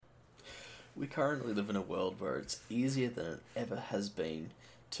We currently live in a world where it's easier than it ever has been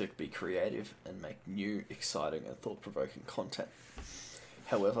to be creative and make new, exciting, and thought provoking content.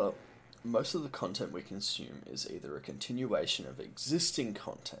 However, most of the content we consume is either a continuation of existing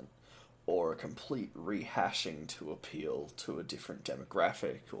content or a complete rehashing to appeal to a different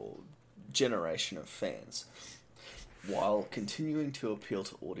demographic or generation of fans. While continuing to appeal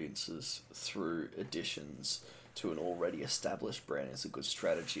to audiences through additions to an already established brand is a good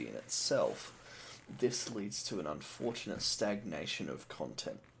strategy in itself, this leads to an unfortunate stagnation of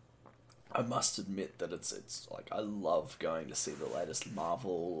content. I must admit that it's like I love going to see the latest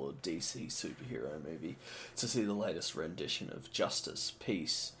Marvel or DC superhero movie, to see the latest rendition of justice,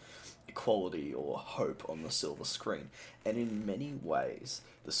 peace, equality, or hope on the silver screen. And in many ways,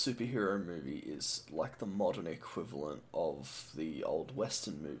 the superhero movie is like the modern equivalent of the old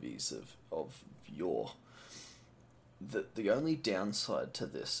Western movies of yore. The only downside to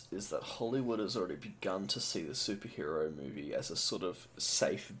this is that Hollywood has already begun to see the superhero movie as a sort of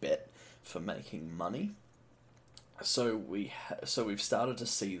safe bet for making money. So we've started to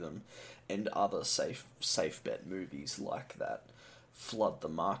see them and other safe bet movies like that flood the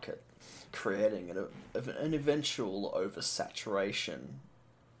market, creating an eventual oversaturation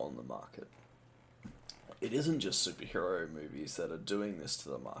on the market. It isn't just superhero movies that are doing this to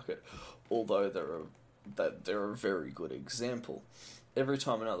the market, although they're a very good example. Every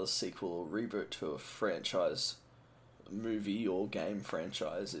time another sequel or reboot to a franchise, movie or game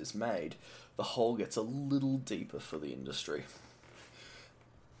franchise is made, the hole gets a little deeper for the industry.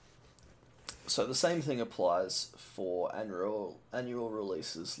 So the same thing applies for annual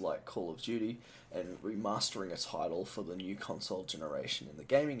releases like Call of Duty and remastering a title for the new console generation in the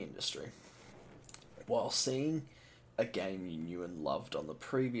gaming industry. While seeing a game you knew and loved on the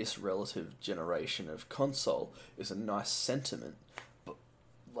previous relative generation of console is a nice sentiment, but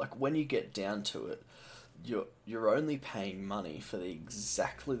like when you get down to it, you're only paying money for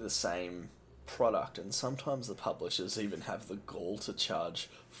exactly the same product, and sometimes the publishers even have the gall to charge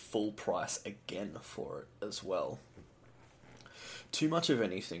full price again for it as well. Too much of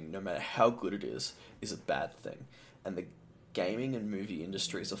anything, no matter how good it is a bad thing, and the gaming and movie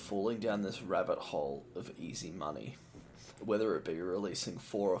industries are falling down this rabbit hole of easy money. Whether it be releasing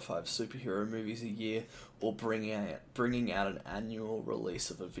 4 or 5 superhero movies a year or bringing out an annual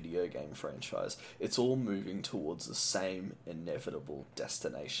release of a video game franchise, it's all moving towards the same inevitable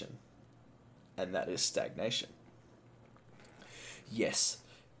destination, and that is stagnation. Yes,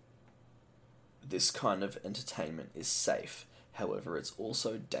 this kind of entertainment is safe. However, it's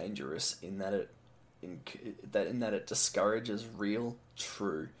also dangerous in that it discourages real,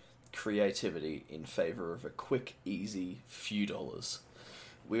 true creativity in favor of a quick, easy few dollars.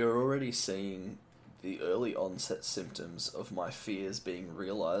 We are already seeing the early onset symptoms of my fears being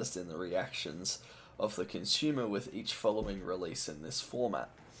realized in the reactions of the consumer with each following release in this format.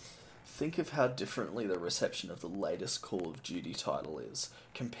 Think of how differently the reception of the latest Call of Duty title is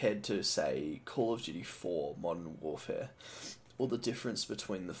compared to, say, Call of Duty 4 Modern Warfare, or the difference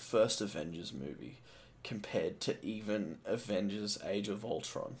between the first Avengers movie compared to even Avengers Age of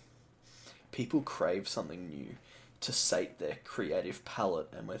Ultron. People crave something new to sate their creative palate,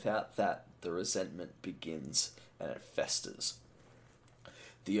 and without that, the resentment begins and it festers.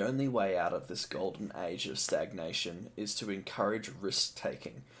 The only way out of this golden age of stagnation is to encourage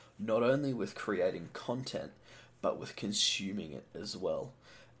risk-taking, not only with creating content, but with consuming it as well.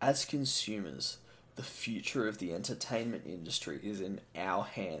 As consumers, the future of the entertainment industry is in our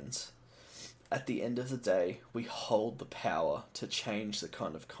hands. At the end of the day, we hold the power to change the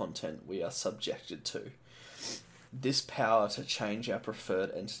kind of content we are subjected to. This power to change our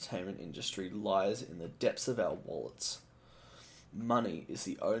preferred entertainment industry lies in the depths of our wallets. Money is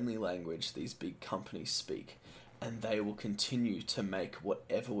the only language these big companies speak, and they will continue to make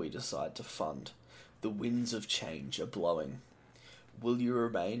whatever we decide to fund. The winds of change are blowing. Will you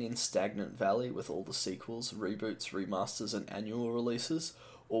remain in stagnant valley with all the sequels, reboots, remasters, and annual releases?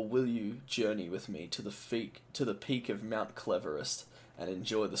 Or will you journey with me to the peak of Mount Cleverest and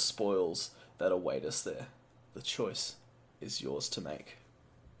enjoy the spoils that await us there? The choice is yours to make.